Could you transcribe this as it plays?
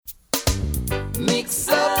Mix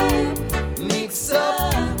up,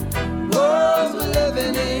 world we're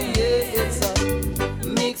living in, yeah, it's a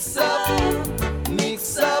mix up,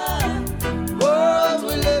 world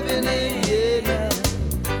we're living in, yeah.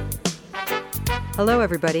 Hello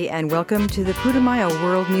everybody and welcome to the Putumayo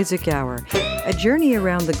World Music Hour, a journey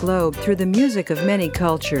around the globe through the music of many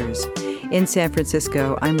cultures. In San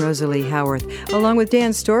Francisco, I'm Rosalie Howarth, along with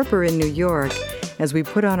Dan Storper in New York, as we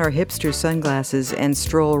put on our hipster sunglasses and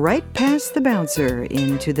stroll right past the bouncer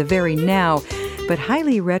into the very now, but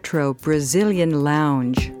highly retro Brazilian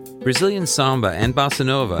lounge. Brazilian samba and bossa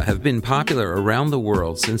nova have been popular around the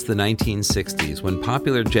world since the 1960s, when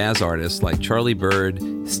popular jazz artists like Charlie Byrd,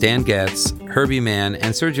 Stan Getz, Herbie Mann,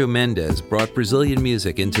 and Sergio Mendes brought Brazilian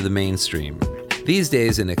music into the mainstream. These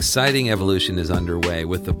days, an exciting evolution is underway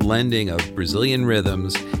with the blending of Brazilian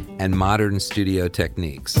rhythms and modern studio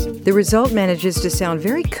techniques. The result manages to sound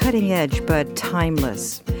very cutting-edge but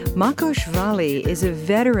timeless. Makos Valle is a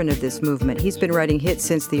veteran of this movement. He's been writing hits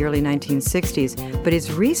since the early 1960s, but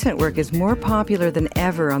his recent work is more popular than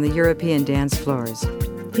ever on the European dance floors.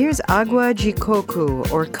 Here's Agua De Coco,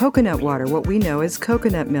 or coconut water, what we know as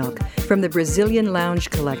coconut milk, from the Brazilian Lounge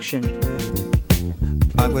collection.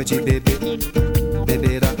 Água de beber,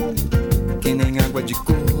 beberá, que nem água de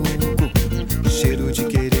coco, cheiro de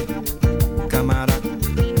querer, camará,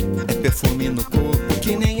 é perfume no corpo,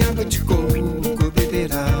 que nem água de coco,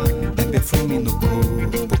 beberá, é perfume no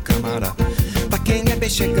corpo, camará, pra quem é bem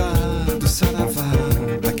chegado, saravá,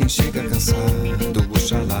 pra quem chega cansado,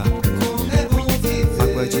 oxalá, como é bom viver,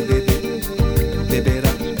 água de beber,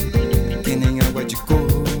 beberá, que nem água de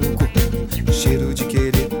coco, cheiro de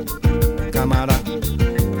querer, camará,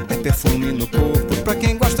 perfume no corpo, pra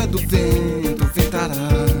quem gosta do vento, ventará,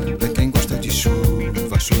 pra quem gosta de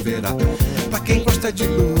chuva, choverá, pra quem gosta de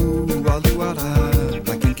lua, luará,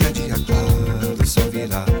 pra quem quer dia claro, sol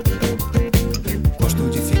virá. Gosto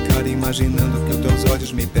de ficar imaginando que os teus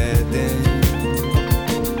olhos me pedem,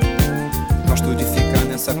 gosto de ficar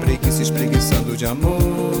nessa preguiça espreguiçando de amor,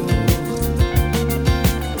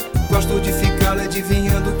 gosto de ficar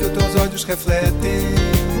adivinhando o que os teus olhos refletem.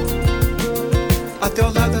 Até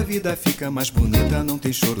o lado a vida fica mais bonita, não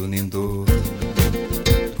tem choro nem dor.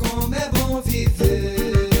 Como é bom viver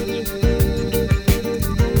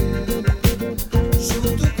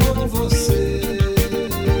junto com você.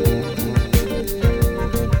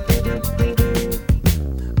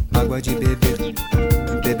 Água de beber,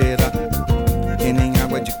 beberá, que nem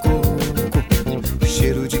água de coco,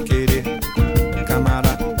 cheiro de querer,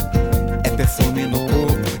 camará, é perfume no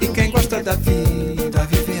corpo. E quem gosta da vida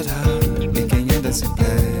viverá, sem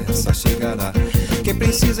pressa chegará. Quem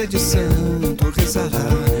precisa de santo rezará,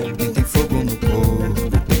 quem tem fogo no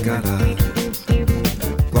corpo pegará.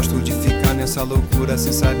 Gosto de ficar nessa loucura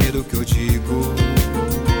sem saber o que eu digo,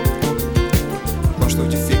 gosto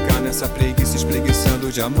de ficar nessa preguiça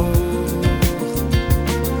espreguiçando de amor,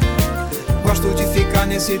 gosto de ficar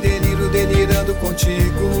nesse delírio delirando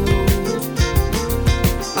contigo.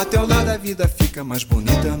 Até o lado a vida fica mais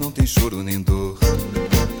bonita, não tem choro nem dor.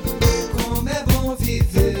 Como é bom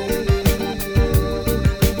viver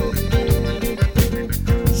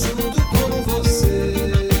junto com você.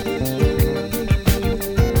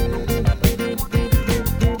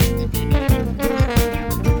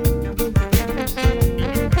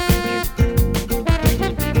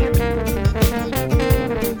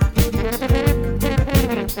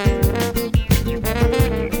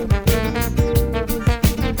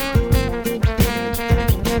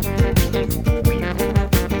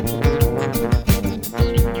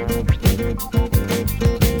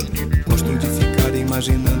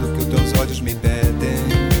 Imaginando que os teus olhos me pedem,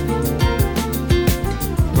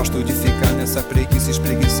 gosto de ficar nessa preguiça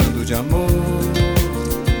espreguiçando de amor,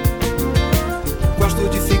 gosto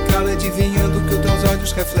de ficar adivinhando o que os teus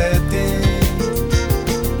olhos refletem.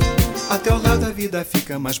 Até o lado a vida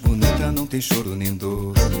fica mais bonita, não tem choro nem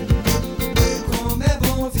dor. Como é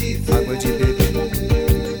bom viver, água de beber,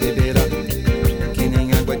 beberá, que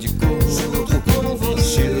nem água de coco, junto com você,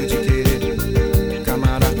 cheiro de querer,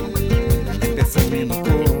 camará, perfume no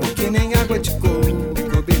corpo, que nem água de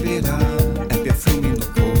coco, beberá, é perfume no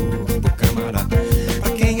corpo, camará.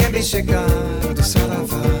 Pra quem é bem chegado,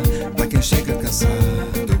 saravá, pra quem chega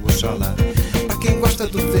cansado, oxalá. Pra quem gosta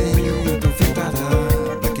do vento, ventará,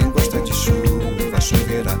 pra quem gosta de chuva,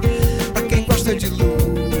 choverá. Pra quem gosta de lua,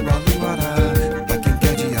 luará, pra quem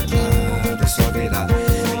quer dia claro, sol virá.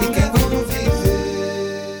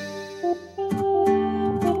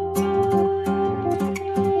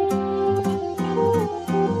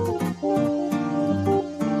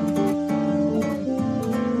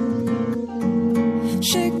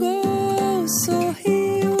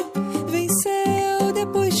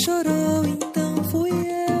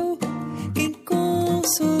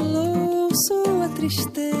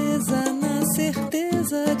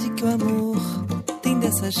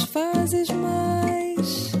 dessas fases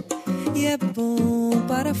mais. E é bom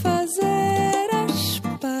para fazer as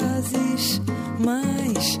pazes,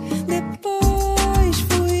 mas depois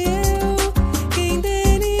fui eu quem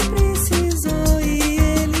dele precisou e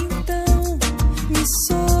ele então me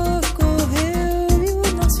socorreu e o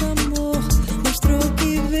nosso amor mostrou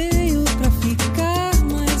que veio pra ficar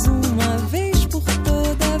mais uma vez por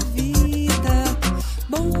toda a vida.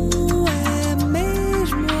 Bom é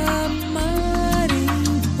mesmo amar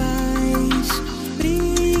em paz,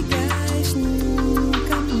 brigas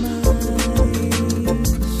nunca mais.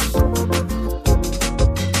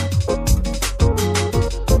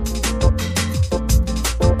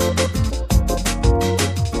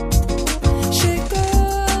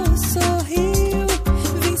 Chegou, sorriu,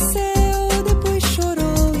 venceu, depois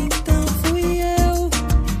chorou, então fui eu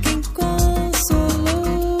quem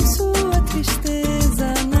consolou sua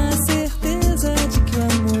tristeza, na certeza de que o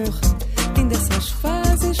amor tem dessas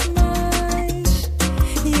fases mais.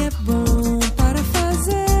 E é bom para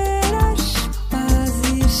fazer as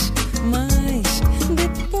pazes, mas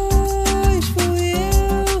depois fui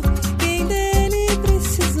eu quem dele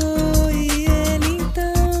precisou e ele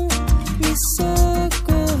então me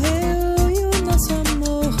socorreu e o nosso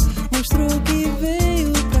amor mostrou que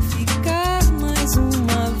veio pra ficar mais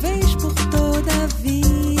uma vez por toda a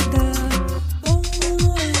vida. Bom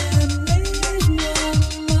é mesmo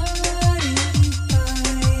amar em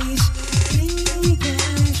paz,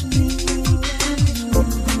 brigas nunca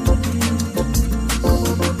brigas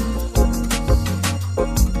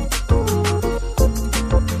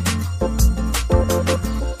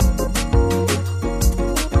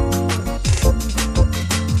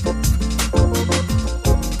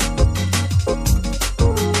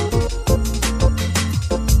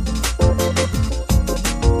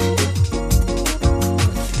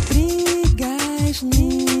nunca mais.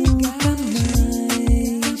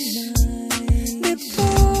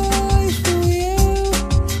 Depois fui eu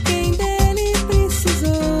quem dele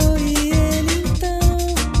precisou e ele então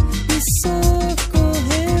me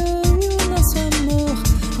socorreu e o nosso amor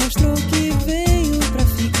mostrou que veio pra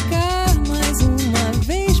ficar mais uma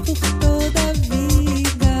vez por toda a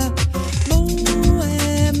vida. Bom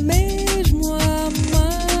é mesmo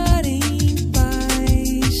amar em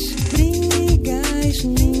paz, brigas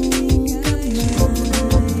nunca mais,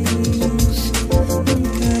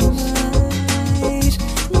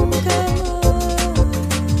 nunca mais, brigas nunca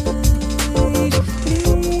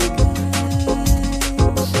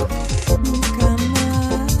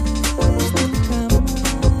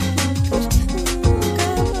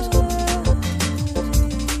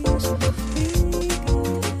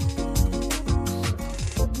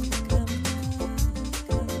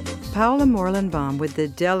Paula Morelenbaum with the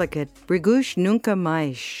delicate Brigas Nunca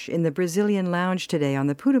Mais in the Brazilian Lounge today on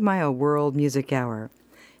the Putumayo World Music Hour.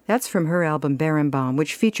 That's from her album Berimbaum,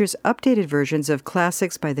 which features updated versions of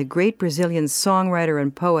classics by the great Brazilian songwriter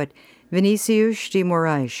and poet Vinícius de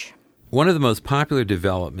Moraes. One of the most popular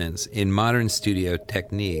developments in modern studio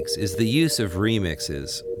techniques is the use of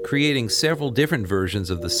remixes, creating several different versions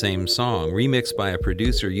of the same song, remixed by a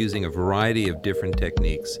producer using a variety of different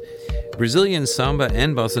techniques. Brazilian samba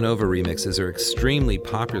and bossa nova remixes are extremely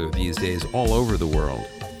popular these days all over the world.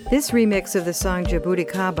 This remix of the song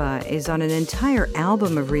Jabuticaba is on an entire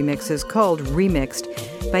album of remixes called Remixed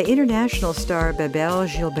by international star Bebel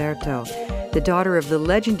Gilberto, the daughter of the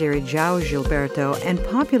legendary Seu Gilberto and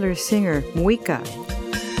popular singer Muica.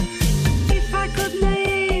 If I could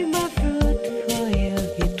name a fruit for you,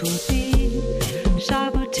 it would be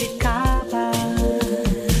Jabuticaba.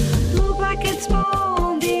 Look like it's small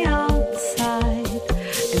on the outside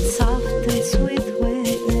and soft and sweet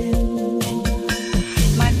within.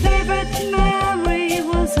 My favorite memory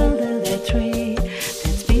was under the tree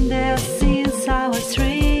that's been there since I was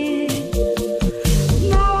 3.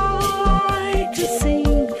 Now I would like to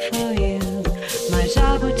sing for you my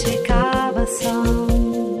Jabuticaba song.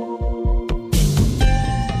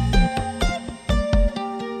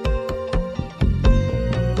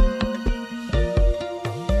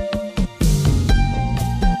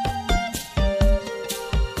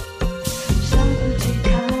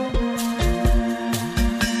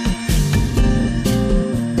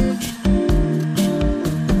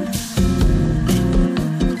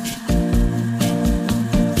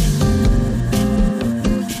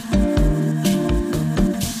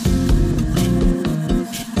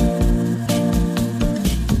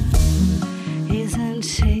 Isn't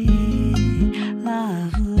she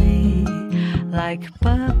lovely, like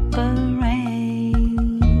purple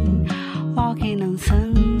rain, walking on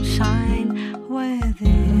sunshine with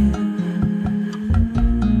you?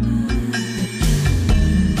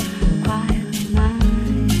 Quiet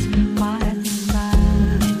night,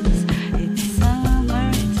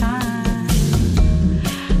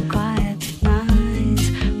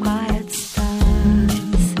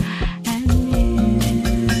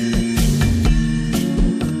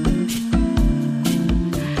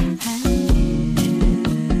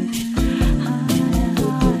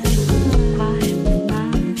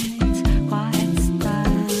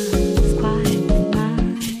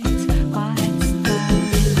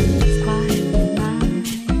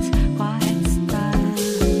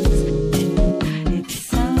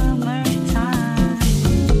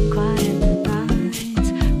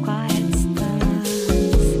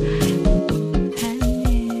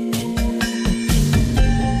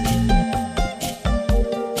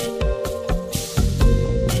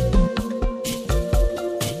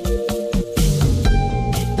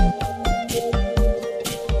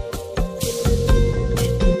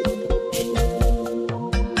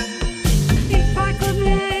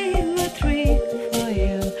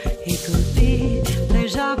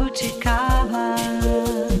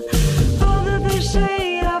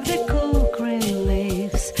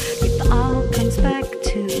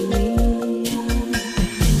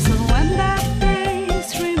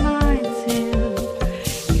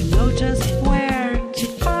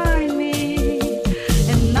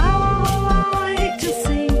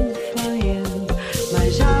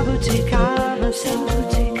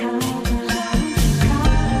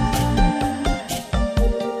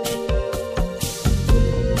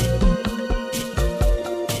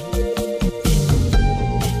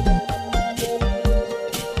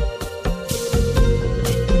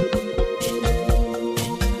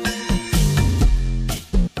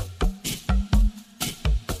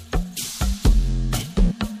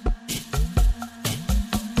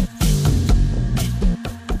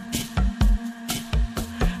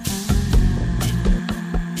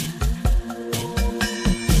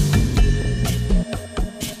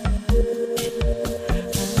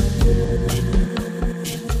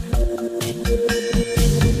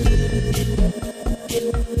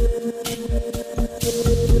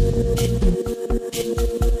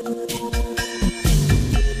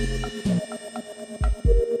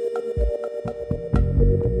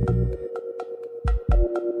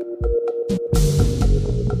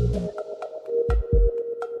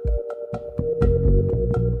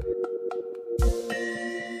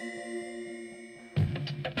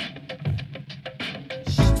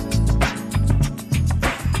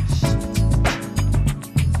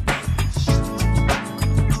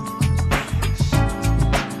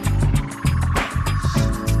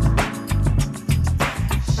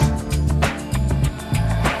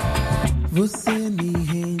 Você me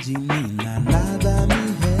rende, mina, nada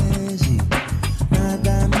me rege,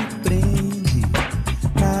 nada me prende,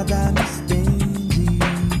 nada me estende.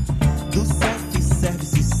 Do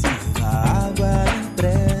self-service sirva água em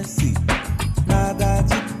prece, nada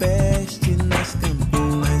de peste nas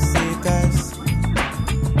campinas secas.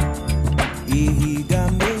 Irriga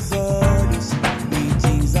meus olhos e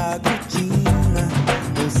diz a gotina,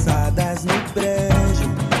 ossadas no brejo,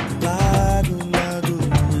 lago, lago.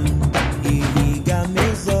 Irriga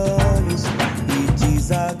meus olhos e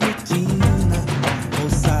diz a gotina,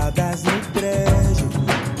 ossadas no brejo,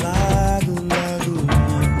 lago, lago.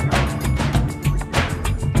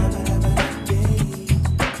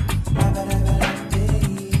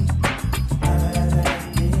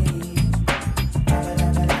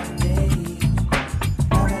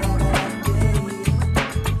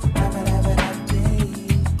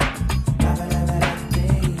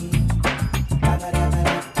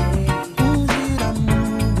 Um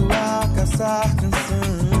giramundo a caçar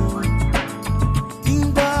canção,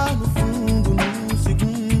 vinda no fundo, num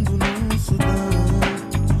segundo, num Sudão.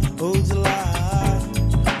 Ou de lá,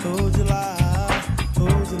 ou de lá,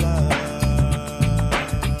 ou de lá.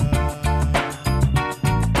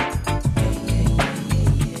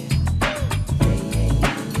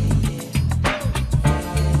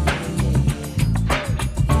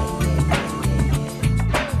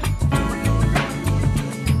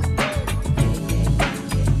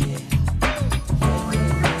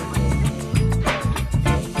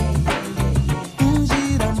 Um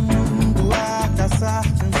giramundo a caçar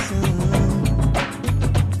canção,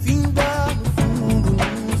 vinda no fundo,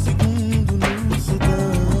 num segundo, num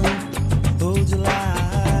Sudão. Ou de lá,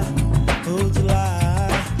 ou de lá,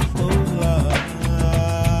 ou de lá.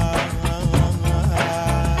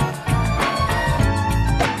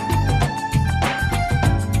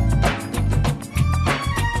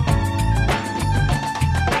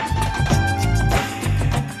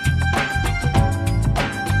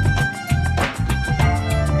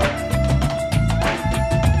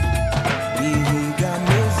 Irriga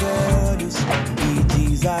meus olhos e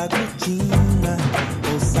diz a gotina,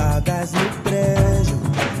 ossadas no brejo,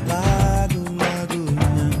 lago,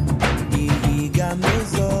 laguna. Irriga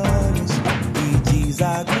meus olhos e diz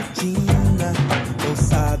a gotina,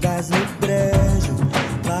 ossadas no brejo,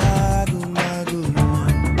 lago, laguna.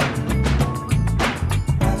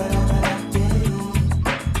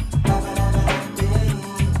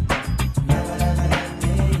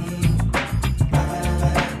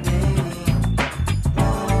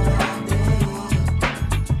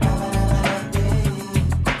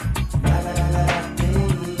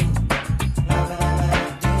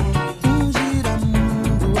 Um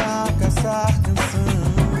giramundo a caçar canção,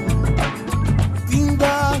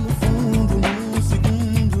 vinda no fundo, num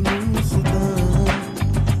segundo, num Sudão.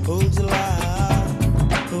 Ou de lá,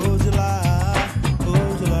 ou de lá,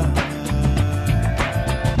 ou de lá.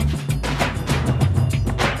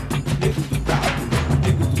 Nego do gado,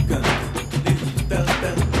 nego do canto, nego do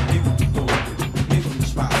tantão, nego do tombo, nego do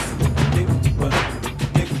espaço, nego do banco,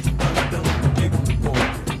 nego do tantão, nego do pombo,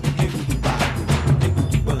 nego do barco, nego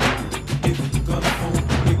do banco, nego do canfão,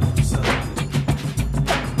 nego do santo.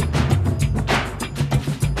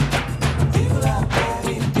 Vírgula,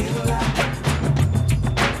 pere, vírgula.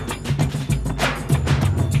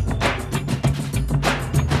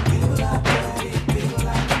 Vírgula, pere,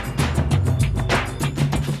 vírgula.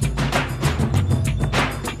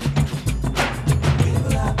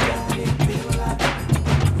 Vírgula, pere, vírgula.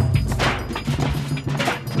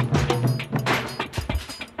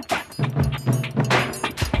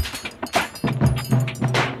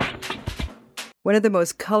 One of the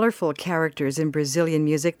most colorful characters in Brazilian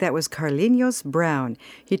music, that was Carlinhos Brown.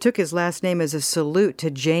 He took his last name as a salute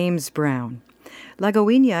to James Brown.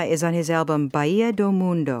 Lagoinha is on his album Bahia do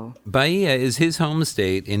Mundo. Bahia is his home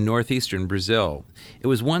state in northeastern Brazil. It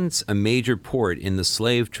was once a major port in the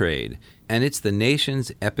slave trade, and it's the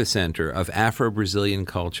nation's epicenter of Afro-Brazilian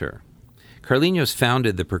culture. Carlinhos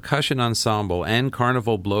founded the percussion ensemble and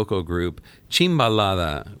carnival bloco group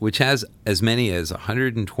Chimbalada, which has as many as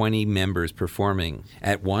 120 members performing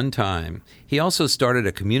at one time. He also started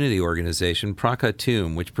a community organization,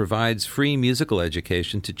 Pracatum, which provides free musical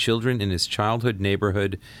education to children in his childhood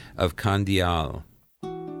neighborhood of Candial.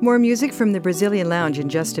 More music from the Brazilian Lounge in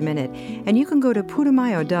just a minute, and you can go to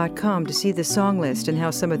Putumayo.com to see the song list and how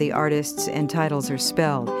some of the artists and titles are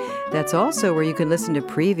spelled. That's also where you can listen to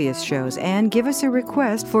previous shows and give us a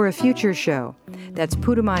request for a future show. That's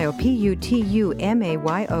Putumayo, Putumayo.com.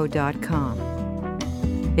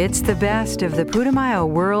 It's the best of the Putumayo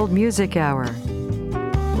World Music Hour.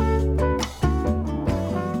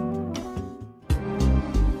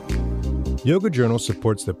 Yoga Journal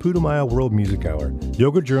supports the Putumayo World Music Hour.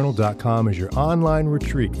 YogaJournal.com is your online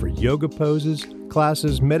retreat for yoga poses,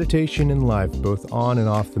 classes, meditation, and life, both on and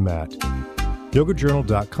off the mat.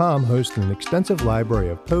 YogaJournal.com hosts an extensive library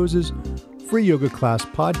of poses, free yoga class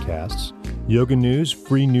podcasts, yoga news,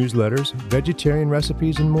 free newsletters, vegetarian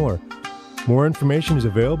recipes, and more. More information is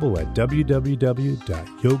available at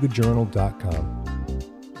www.yogajournal.com.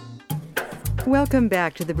 Welcome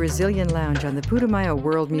back to the Brazilian Lounge on the Putumayo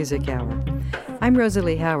World Music Hour. I'm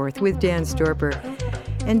Rosalie Howarth with Dan Storper.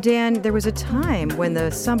 And Dan, there was a time when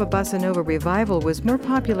the Samba Bossa Nova revival was more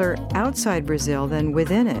popular outside Brazil than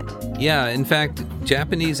within it. Yeah, in fact,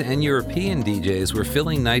 Japanese and European DJs were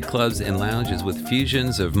filling nightclubs and lounges with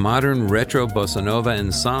fusions of modern retro bossa nova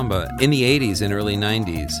and samba in the 80s and early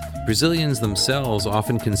 90s. Brazilians themselves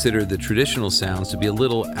often considered the traditional sounds to be a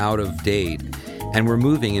little out of date and were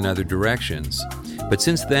moving in other directions. But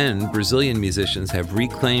since then, Brazilian musicians have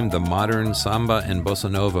reclaimed the modern samba and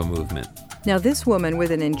bossa nova movement. Now, this woman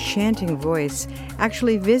with an enchanting voice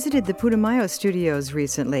actually visited the Putumayo studios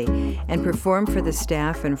recently and performed for the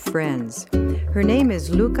staff and friends. Her name is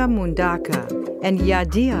Luca Mundaca, and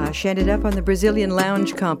Yadiash ended up on the Brazilian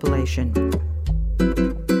Lounge compilation.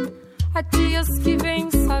 Há dias que vem,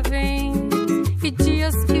 só vem, e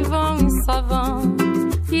dias que vão e só vão.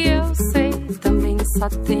 E eu sei, também só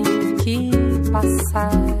tem que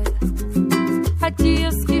passar. Há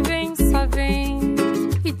dias que vem, só vem,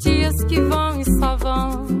 e dias que vão e só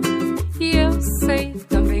vão. E eu sei,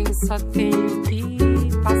 também só tem que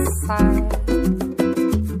passar.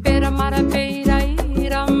 Beira, mara, beira,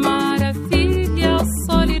 ira, maravilha,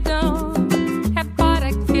 solidão. É para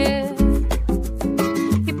quê?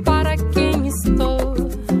 E para quem estou?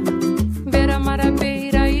 Beira, mara,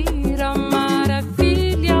 beira, ira,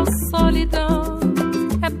 maravilha, solidão.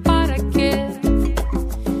 É para quê?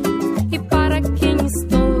 E para quem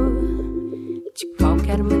estou? De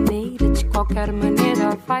qualquer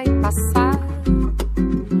maneira vai passar.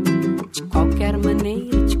 De qualquer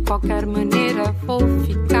maneira vou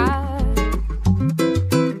ficar.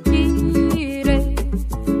 Irei, irei,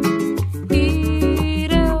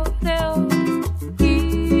 irei,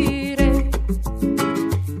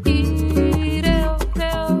 irei,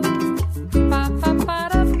 pa pa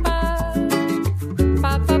para pa,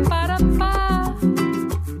 pa pa para pa,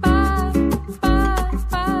 pa pa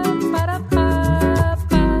pa para pa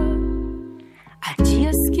pa. Há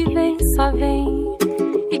dias que vem, só vem,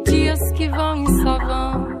 e dias que vão e só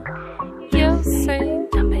vão. E eu sei,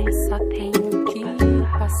 também só tenho que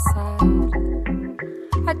passar.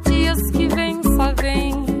 Há dias que vem, só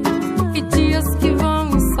vem, e dias que vão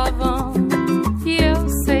e só vão. E eu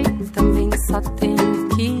sei, também só tenho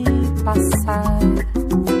que passar.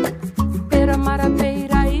 Beira, mara,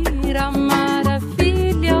 beira, ira,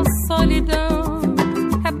 maravilha, solidão.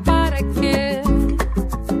 É para quê?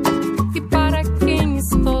 E para quem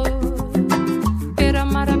estou? Beira,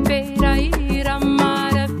 mara, beira, ira,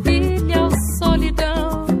 maravilha,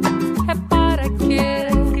 solidão. É para quê?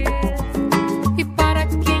 E para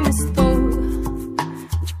quem estou?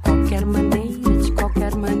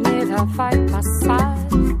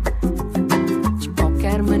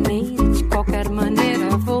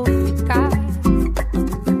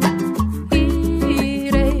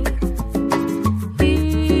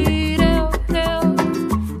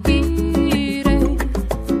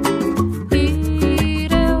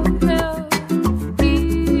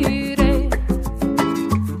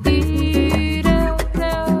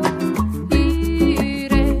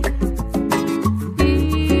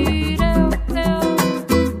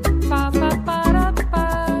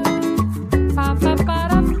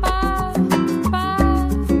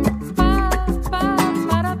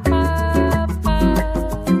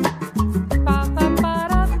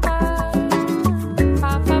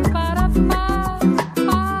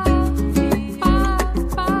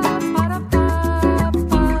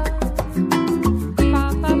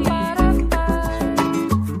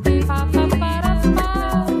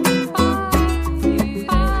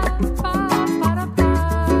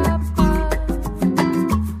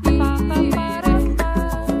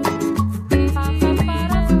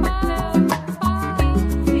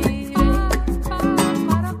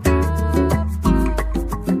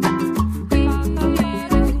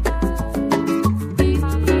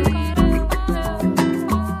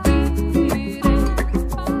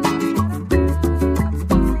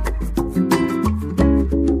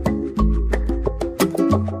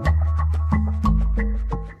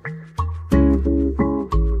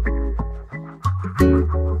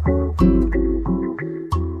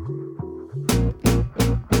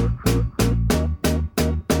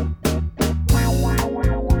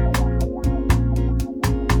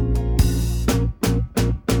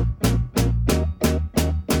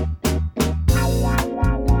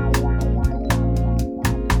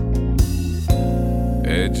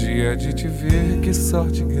 dia de te ver, que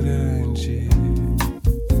sorte grande.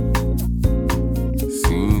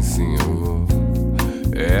 Sim, senhor.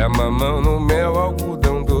 É mamão no mel,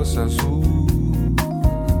 algodão doce azul.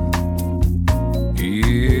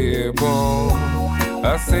 E é bom,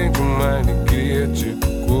 acende uma alegria tipo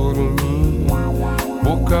curumim,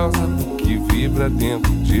 por causa do que vibra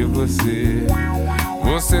dentro de você.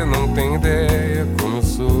 Você não tem ideia como eu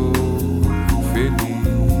sou feliz.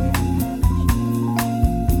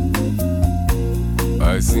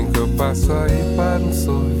 Assim que eu passo aí para um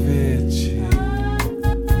sorvete,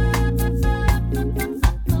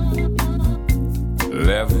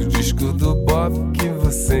 levo o disco do Bob que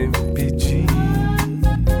você me pediu.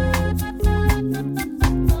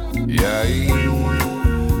 E aí,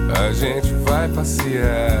 a gente vai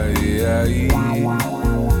passear. E aí,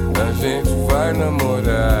 a gente vai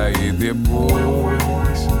namorar. E depois,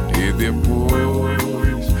 e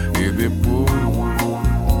depois, e depois.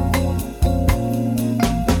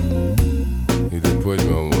 E depois,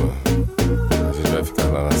 meu amor, a gente vai ficar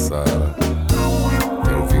lá na sala.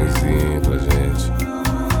 Tem um vinhozinho pra gente.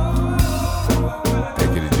 Tem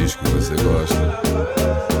aquele disco que você gosta.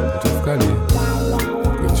 A gente vai ficar ali,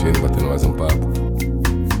 curtindo, batendo mais um papo.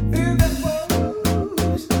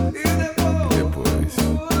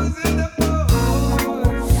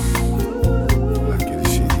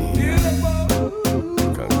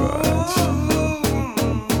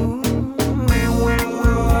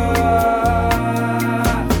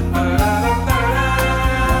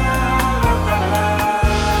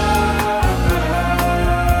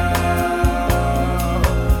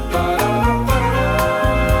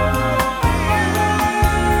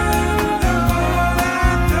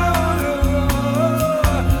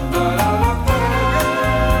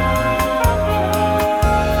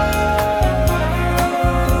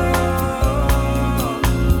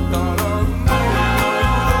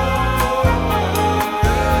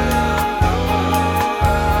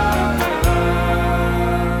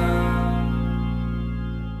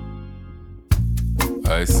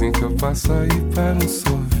 Assim que eu passo aí para um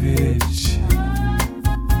sorvete,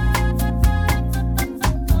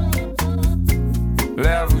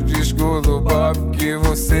 levo o disco do Bob que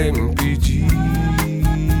você me pediu.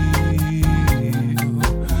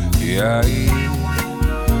 E aí,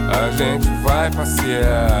 a gente vai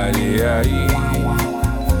passear. E aí,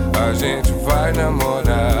 a gente vai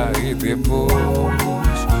namorar. E depois,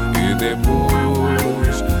 e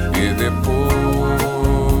depois, e depois.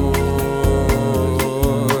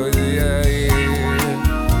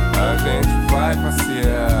 Vai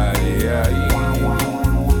passear, e aí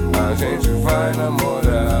a gente vai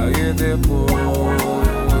namorar. E depois,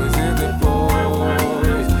 e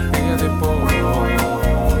depois, e depois.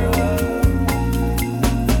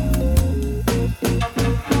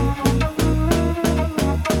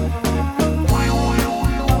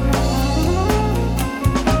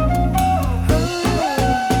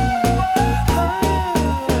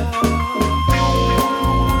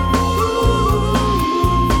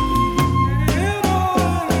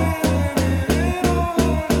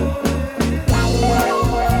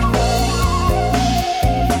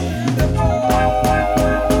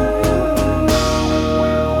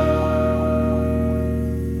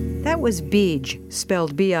 Was Bid,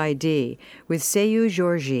 spelled B-I-D, with Seu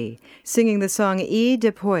Jorge, singing the song E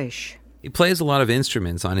Depois. He plays a lot of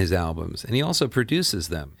instruments on his albums, and he also produces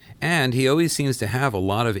them. And he always seems to have a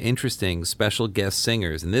lot of interesting special guest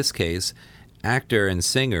singers. In this case, actor and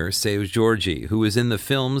singer Seu Jorge, who was in the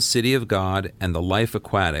films City of God and The Life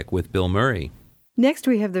Aquatic with Bill Murray. Next,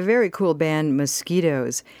 we have the very cool band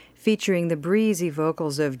Mosquitoes, featuring the breezy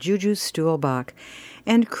vocals of Juju Stuhlbach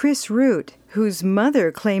and Chris Root, whose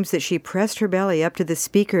mother claims that she pressed her belly up to the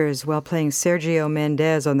speakers while playing Sergio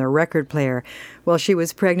Mendes on the record player while she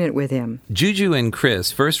was pregnant with him. Juju and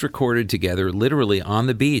Chris first recorded together literally on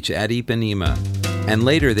the beach at Ipanema, and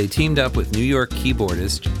later they teamed up with New York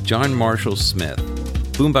keyboardist John Marshall Smith.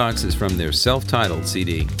 Boombox is from their self-titled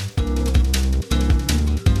CD.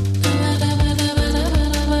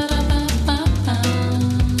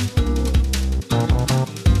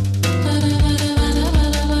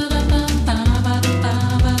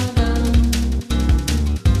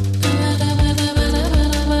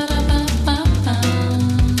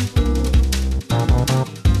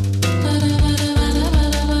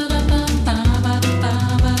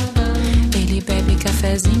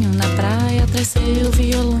 Seu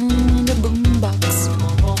violão the boombox,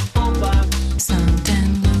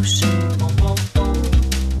 suntan lotion,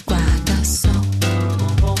 guarda-sol,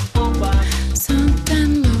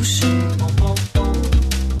 suntan lotion.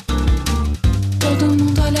 Todo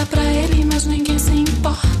mundo olha pra ele, mas ninguém se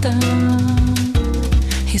importa.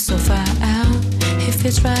 He's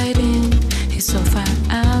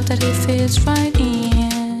that he fits right in.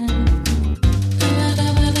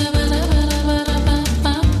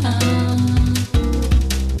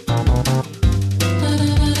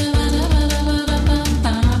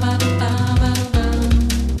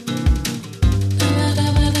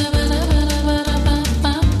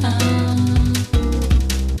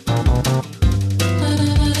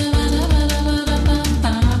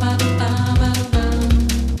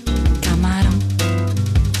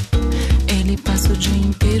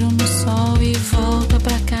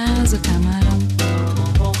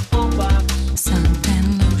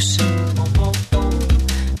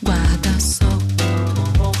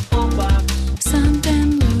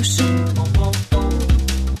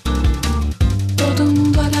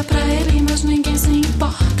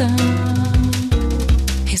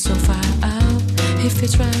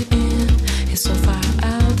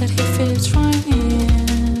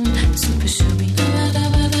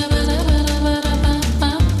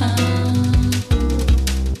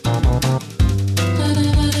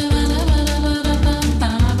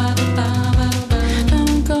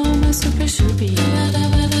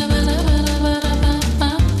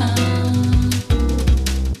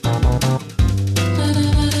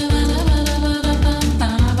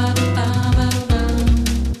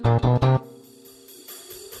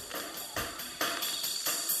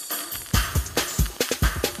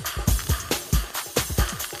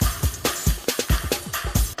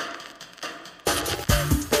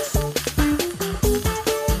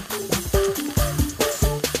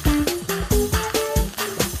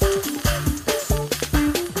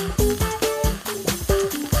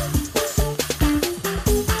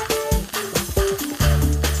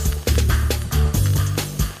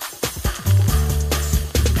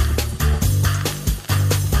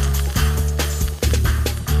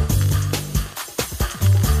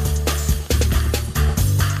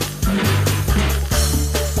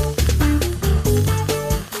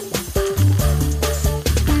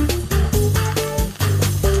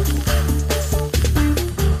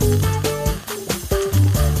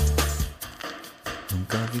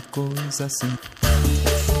 Assim.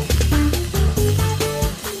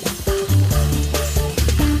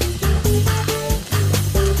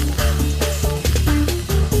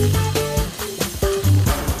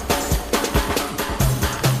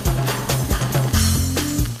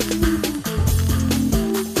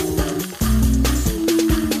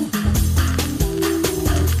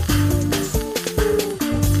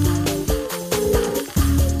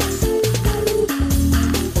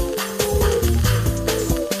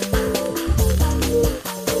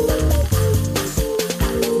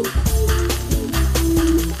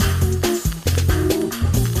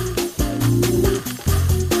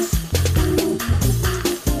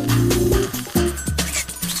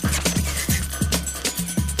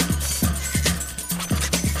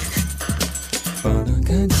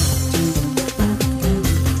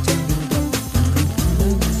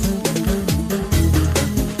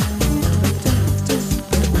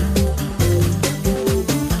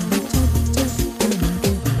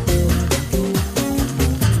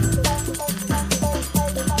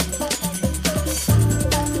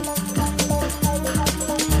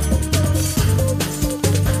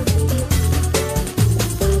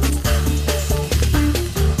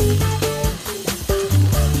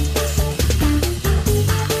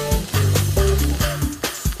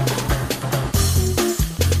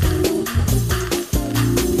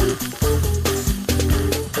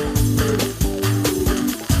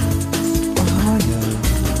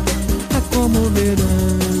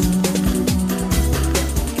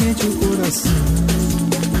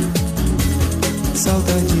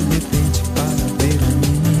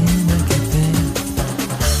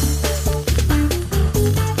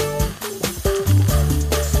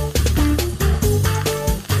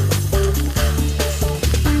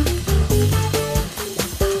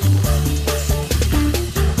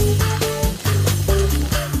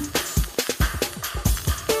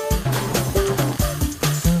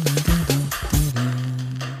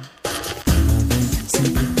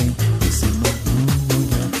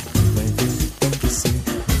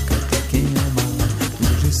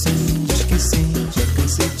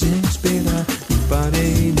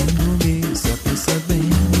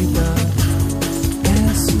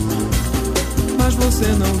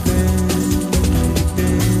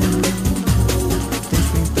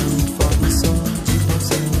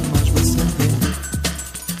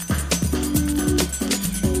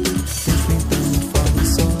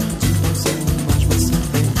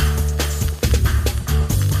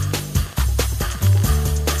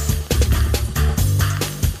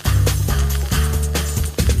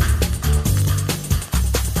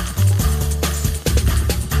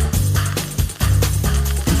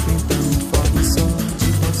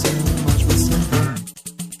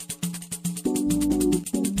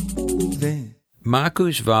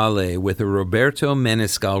 Marcos Valle with a Roberto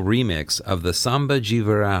Menescal remix of the Samba De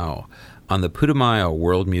Verão on the Putumayo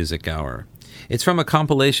World Music Hour. It's from a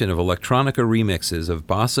compilation of electronica remixes of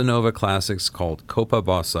bossa nova classics called Copa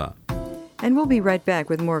Bossa. And we'll be right back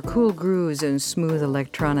with more cool grooves and smooth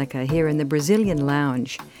electronica here in the Brazilian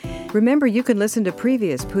Lounge. Remember, you can listen to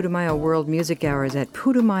previous Putumayo World Music Hours at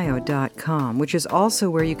putumayo.com, which is also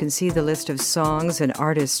where you can see the list of songs and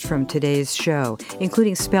artists from today's show,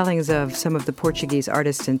 including spellings of some of the Portuguese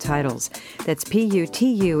artists and titles. That's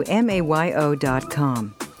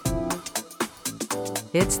putumayo.com.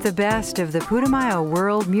 It's the best of the Putumayo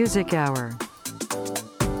World Music Hour.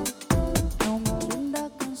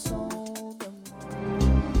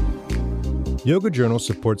 Yoga Journal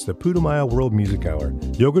supports the Putumayo World Music Hour.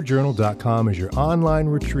 YogaJournal.com is your online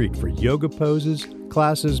retreat for yoga poses,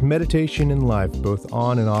 classes, meditation, and life, both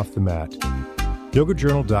on and off the mat.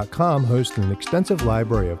 YogaJournal.com hosts an extensive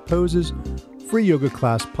library of poses, free yoga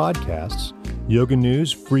class podcasts, yoga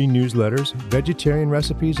news, free newsletters, vegetarian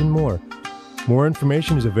recipes, and more. More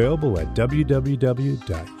information is available at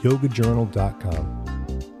www.yogajournal.com.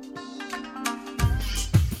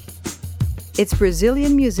 It's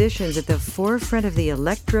Brazilian musicians at the forefront of the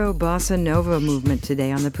electro bossa nova movement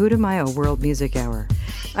today on the Putumayo World Music Hour.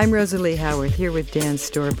 I'm Rosalie Howarth here with Dan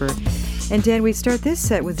Storper. And Dan, we start this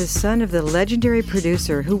set with the son of the legendary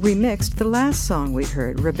producer who remixed the last song we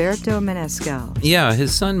heard, Roberto Menescal. Yeah,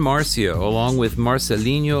 his son Marcio, along with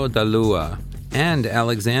Marcelinho da Lua and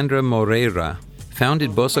Alexandra Moreira,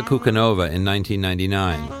 founded Bossa Cucanova in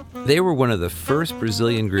 1999. They were one of the first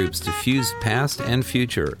Brazilian groups to fuse past and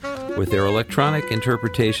future with their electronic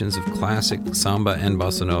interpretations of classic samba and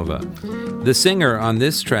bossa nova. The singer on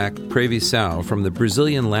this track, Previsão, from the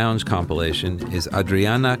Brazilian Lounge compilation, is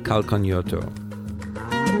Adriana Calcanhotto.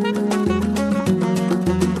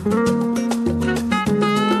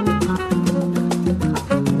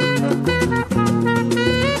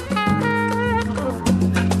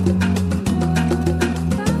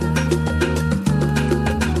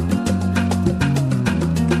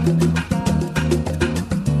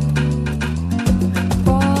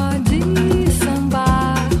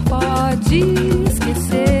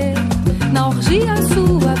 Na orgia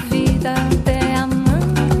sua vida até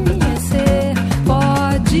amanhecer.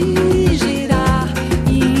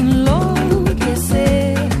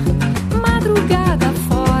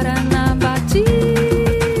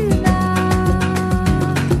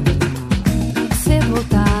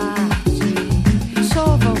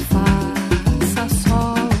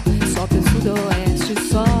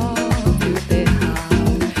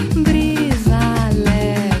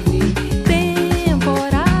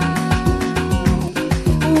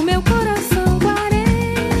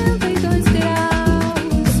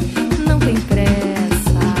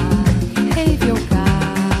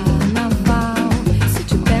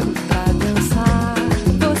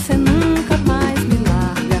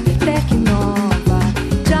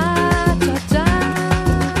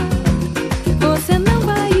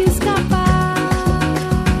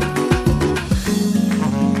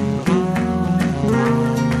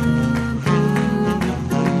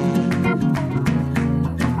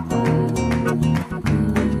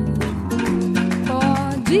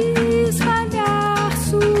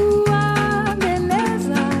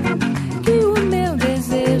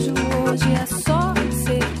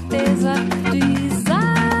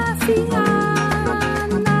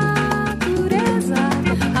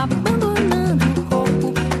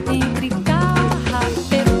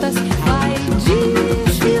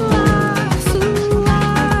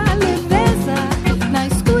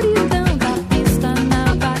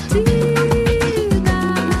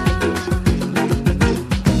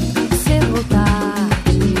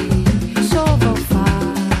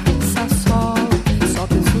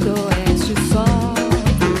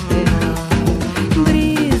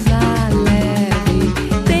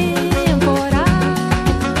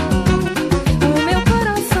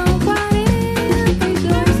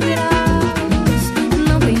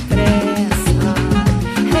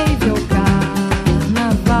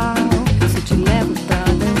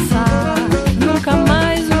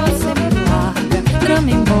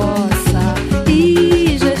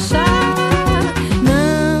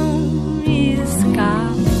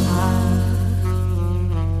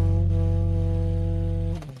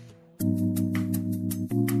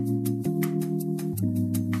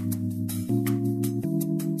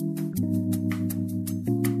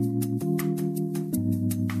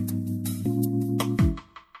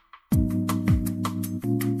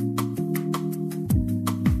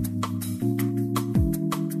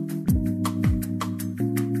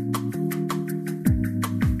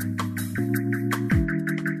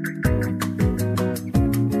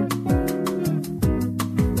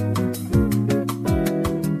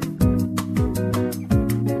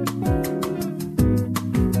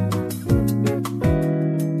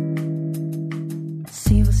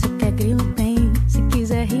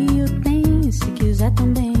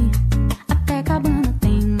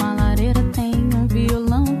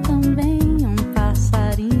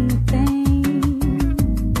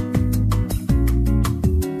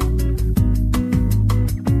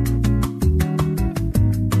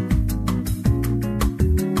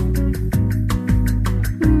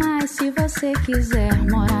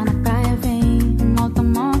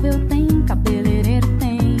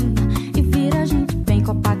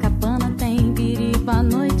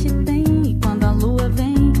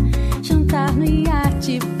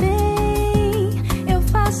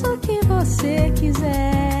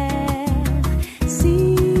 quiser. Se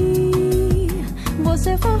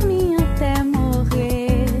você for minha até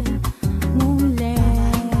morrer, mulher.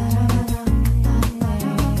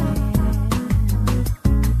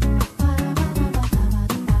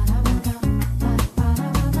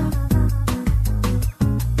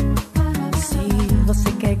 Se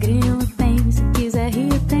você quer grilo, tem. Se quiser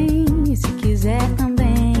rio, tem. E se quiser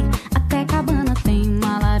também. Até cabana tem,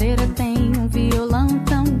 uma lareira tem, um violão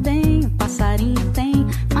também, um passarinho tem.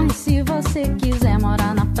 Mas se você quiser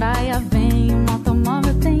morar na praia, vem. Um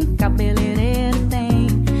automóvel tem, cabeleireiro tem.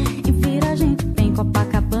 E vira gente tem,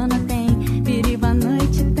 Copacabana tem. Biriba à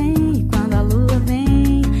noite tem, e quando a lua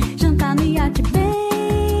vem, jantar no iate bem.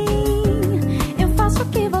 Eu faço o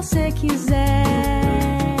que você quiser.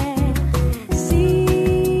 Se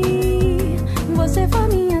você for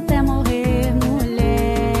minha até morrer,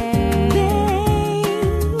 mulher. Bem,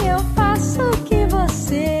 eu faço o que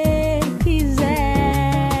você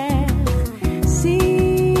quiser. Se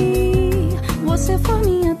você for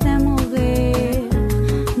minha até morrer,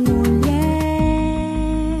 mulher.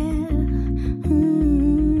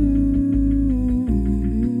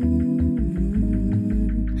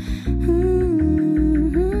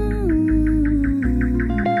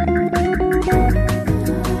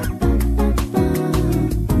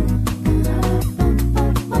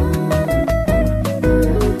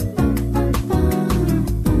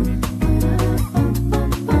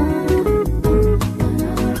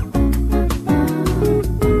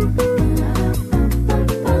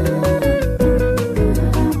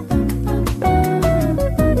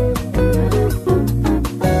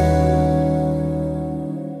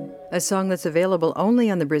 A song that's available only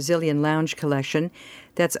on the Brazilian Lounge collection.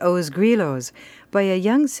 That's Os Grilos, by a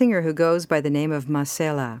young singer who goes by the name of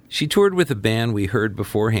Marcela. She toured with a band we heard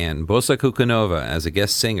beforehand, Bossa Cucanova, as a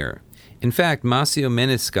guest singer. In fact, Roberto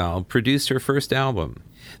Menescal produced her first album.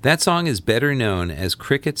 That song is better known as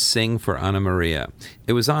Crickets Sing for Ana Maria.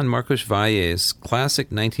 It was on Marcos Valle's classic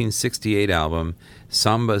 1968 album,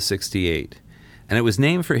 Samba 68. And it was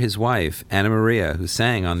named for his wife, Ana Maria, who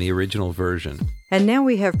sang on the original version. And now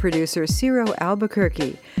we have producer Ciro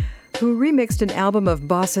Albuquerque, who remixed an album of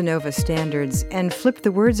bossa nova standards and flipped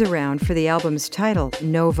the words around for the album's title,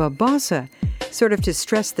 Nova Bossa, sort of to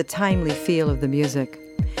stress the timely feel of the music.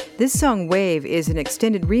 This song, Wave, is an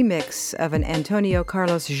extended remix of an Antonio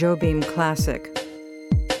Carlos Jobim classic.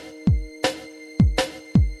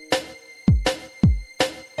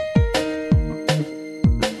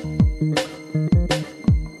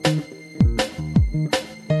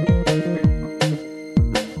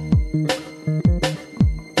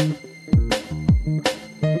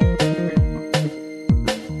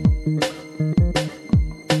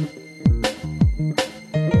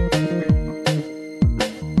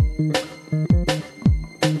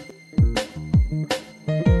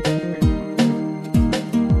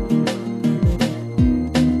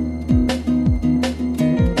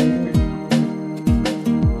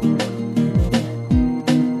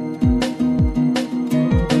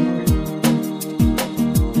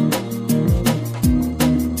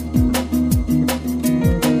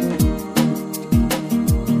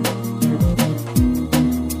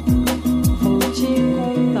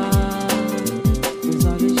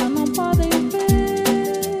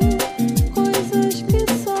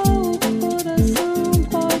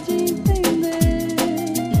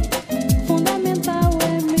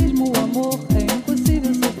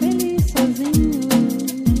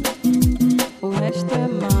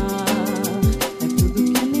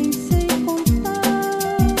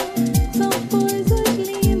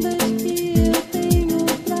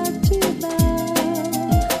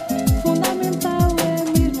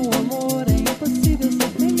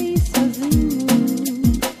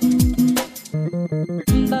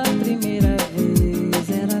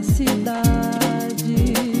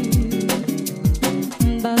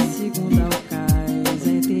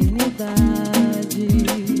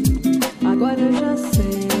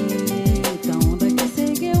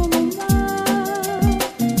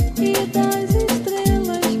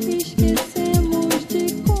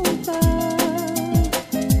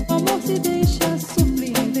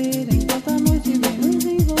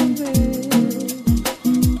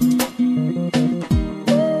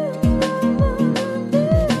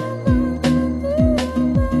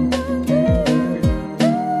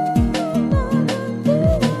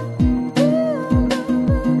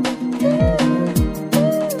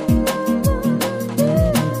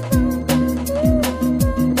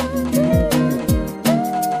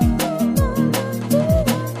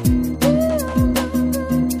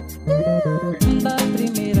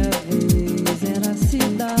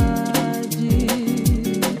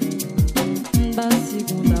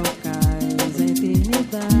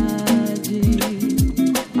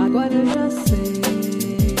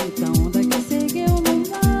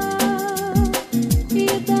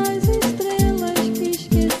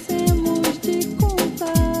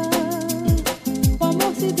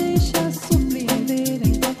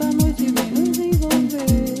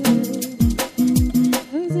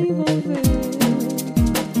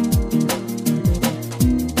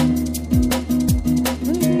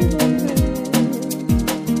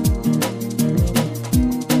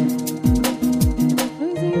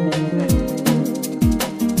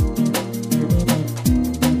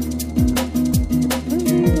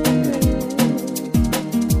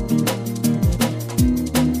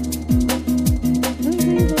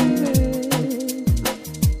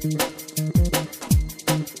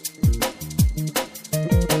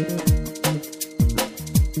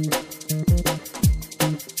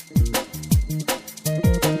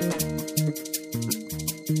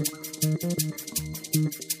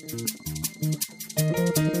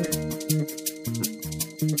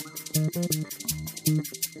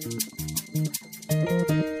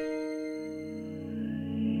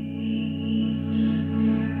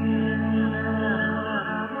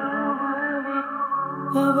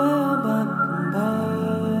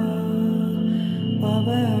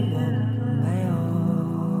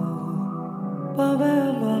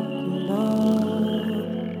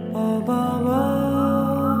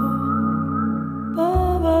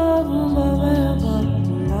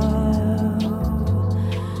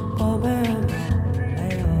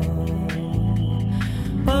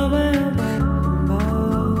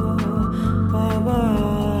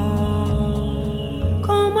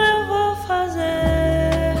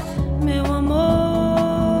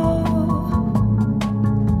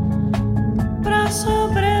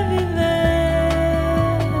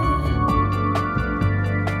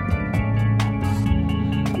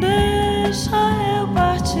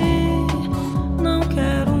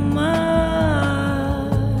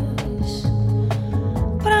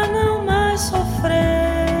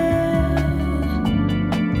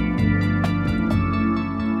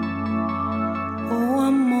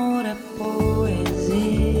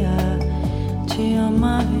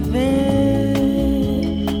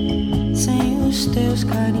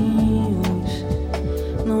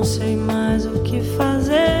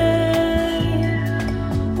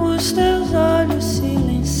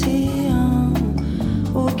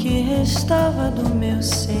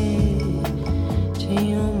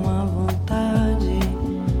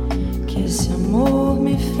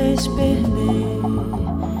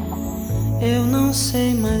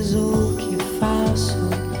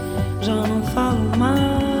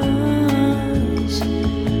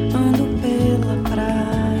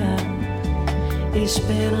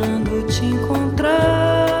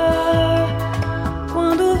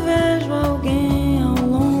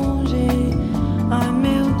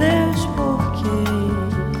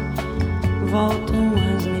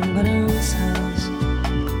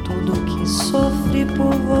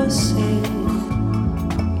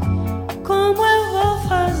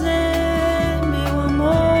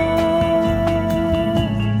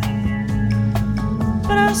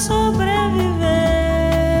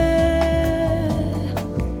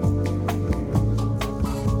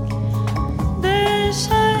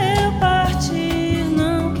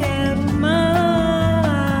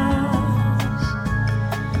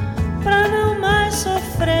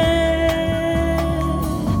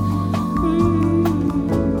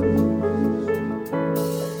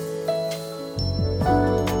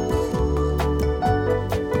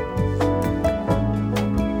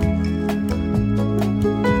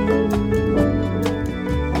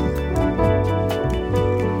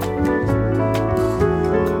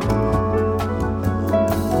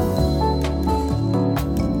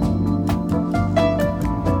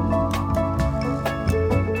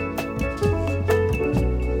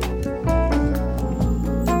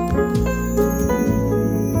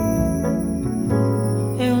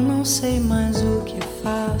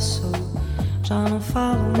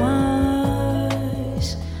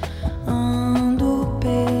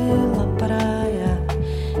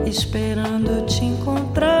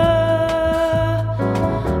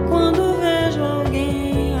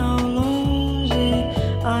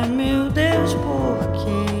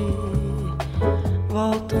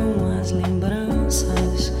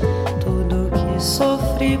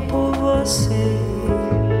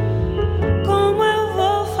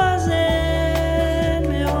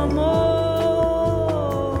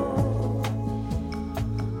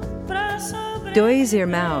 Dois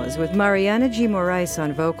Irmaos with Mariana de Moraes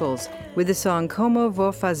on vocals with the song Como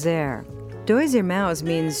Vou Fazer. Dois Irmaos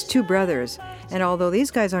means two brothers, and although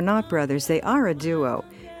these guys are not brothers, they are a duo.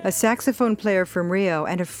 A saxophone player from Rio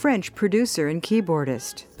and a French producer and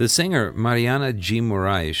keyboardist. The singer Mariana de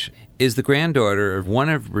Moraes is the granddaughter of one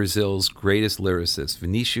of Brazil's greatest lyricists,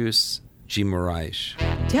 Vinicius de Moraes.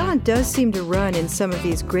 Talent does seem to run in some of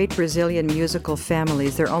these great Brazilian musical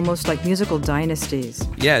families. They're almost like musical dynasties.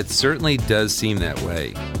 Yeah, it certainly does seem that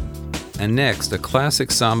way. And next, a classic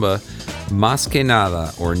samba, Mas Que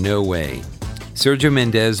Nada, or No Way. Sergio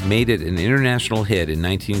Mendes made it an international hit in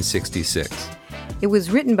 1966. It was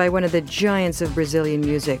written by one of the giants of Brazilian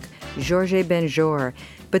music, Jorge Benjor,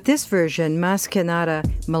 but this version, Mas Que Nada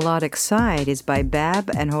Melodic Slide, is by Bab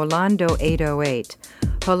and Rolando 808.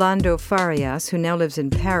 Rolando Farias, who now lives in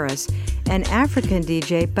Paris, and African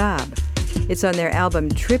DJ Bab. It's on their album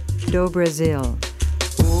Trip Do Brasil.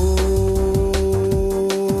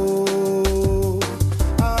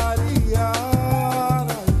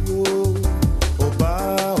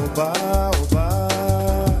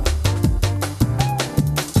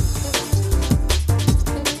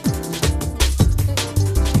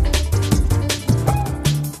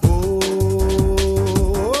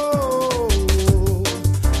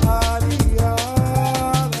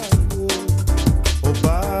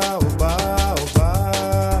 Oba, oba, oba.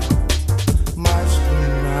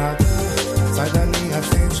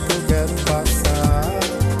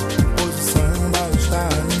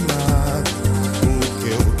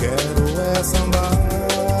 pra sambar.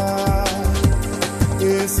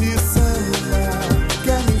 Esse samba que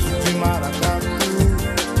é misto de maracatu,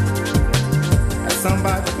 é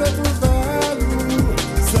samba de preto velho,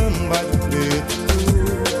 samba de preto,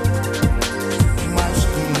 mais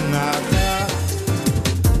que nada.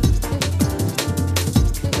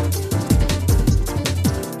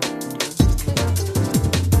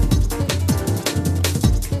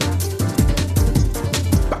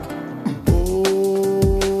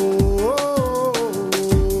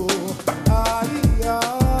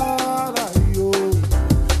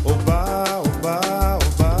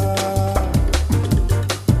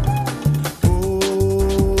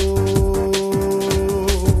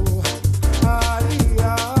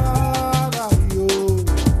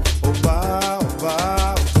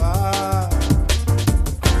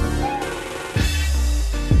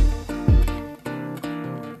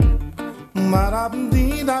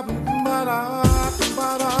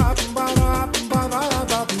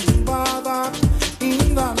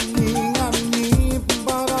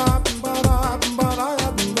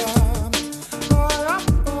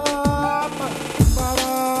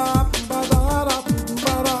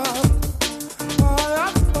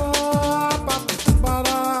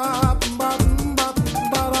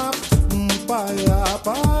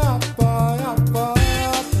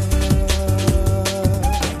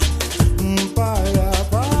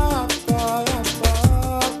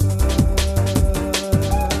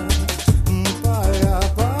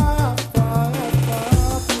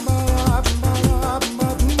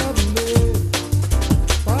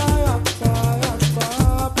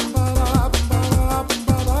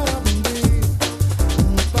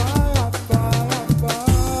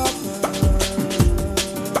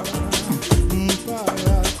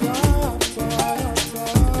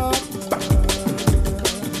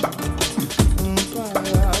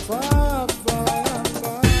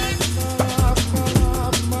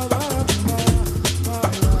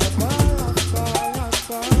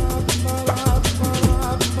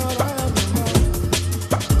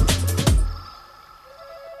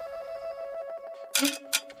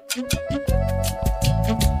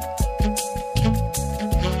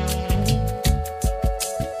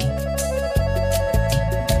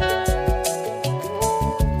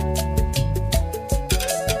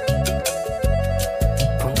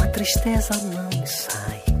 Tristeza não me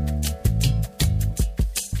sai.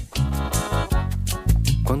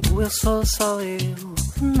 Quando eu sou só eu,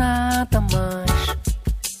 nada mais.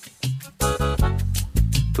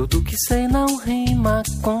 Tudo que sei não rima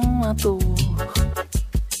com a dor.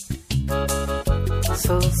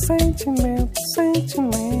 Sou sentimento,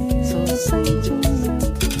 sentimento, sou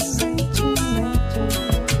sentimento, sentimento.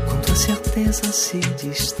 Quando a certeza se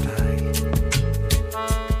distrai,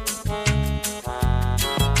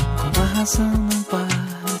 a razão não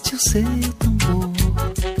bate o seu tambor.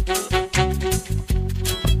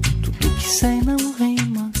 Tudo que sei não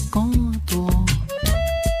rima com a dor.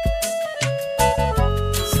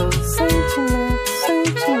 Sou sentimento,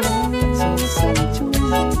 sentimento, sou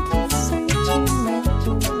sentimento, sentimento.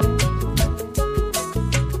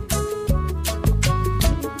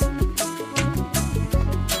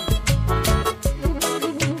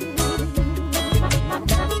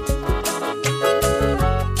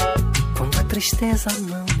 Tristeza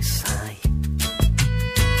não me sai.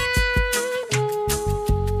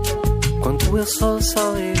 Quando eu sou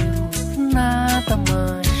só eu, nada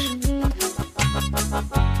mais.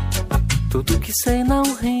 Tudo que sei não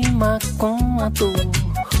rima com a dor.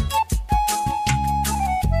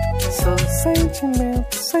 Sou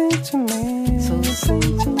sentimento, sentimento, sou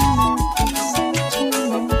sentimento,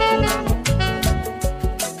 sentimento.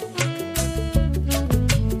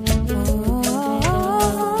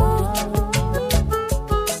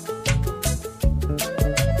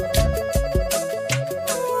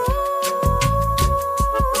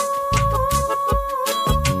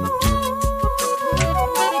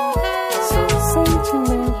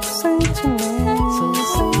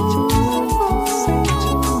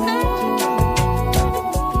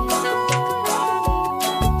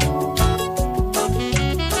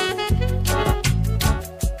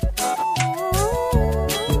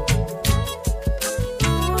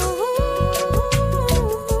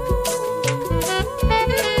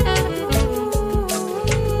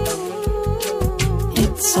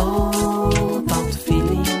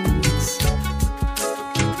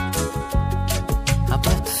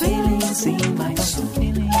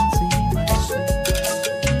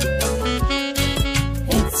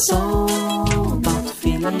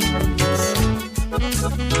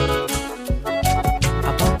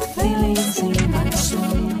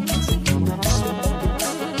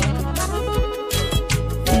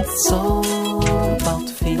 soul.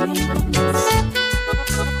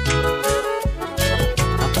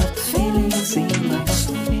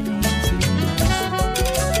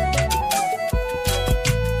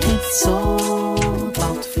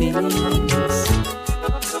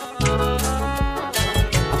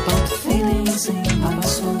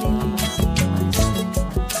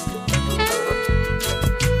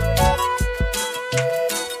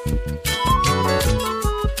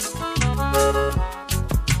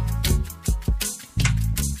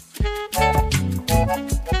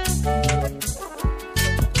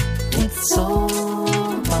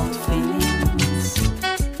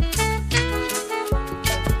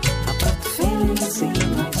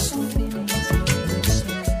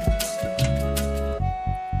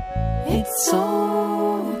 It's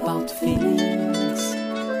all about feelings.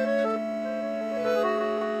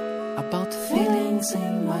 About feelings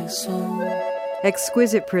in my soul.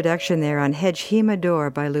 Exquisite production there on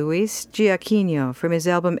Hedghimador by Luis Giacchino from his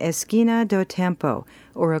album Esquina do Tempo,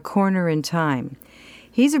 or A Corner in Time.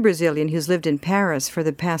 He's a Brazilian who's lived in Paris for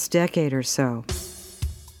the past decade or so.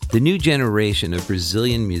 The new generation of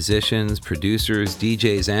Brazilian musicians, producers,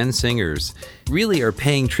 DJs, and singers really are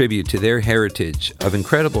paying tribute to their heritage of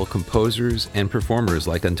incredible composers and performers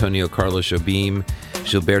like Antonio Carlos Jobim,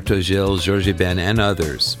 Gilberto Gil, Jorge Ben, and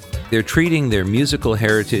others. They're treating their musical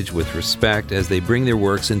heritage with respect as they bring their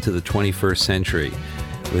works into the 21st century,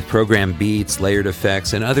 with programmed beats, layered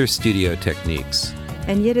effects, and other studio techniques.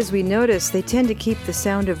 And yet, as we notice, they tend to keep the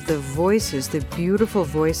sound of the voices, the beautiful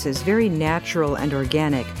voices, very natural and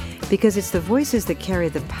organic, because it's the voices that carry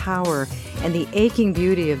the power and the aching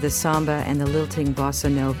beauty of the samba and the lilting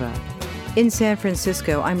bossa nova. In San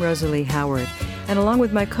Francisco, I'm Rosalie Howard, and along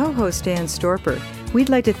with my co-host Dan Storper, we'd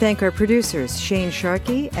like to thank our producers, Shane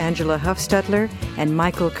Sharkey, Angela Huffstutler, and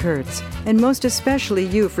Michael Kurtz, and most especially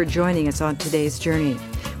you for joining us on today's journey.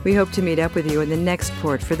 We hope to meet up with you in the next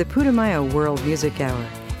port for the Putumayo World Music Hour.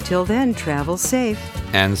 Till then, travel safe.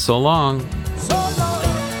 And so long. So long.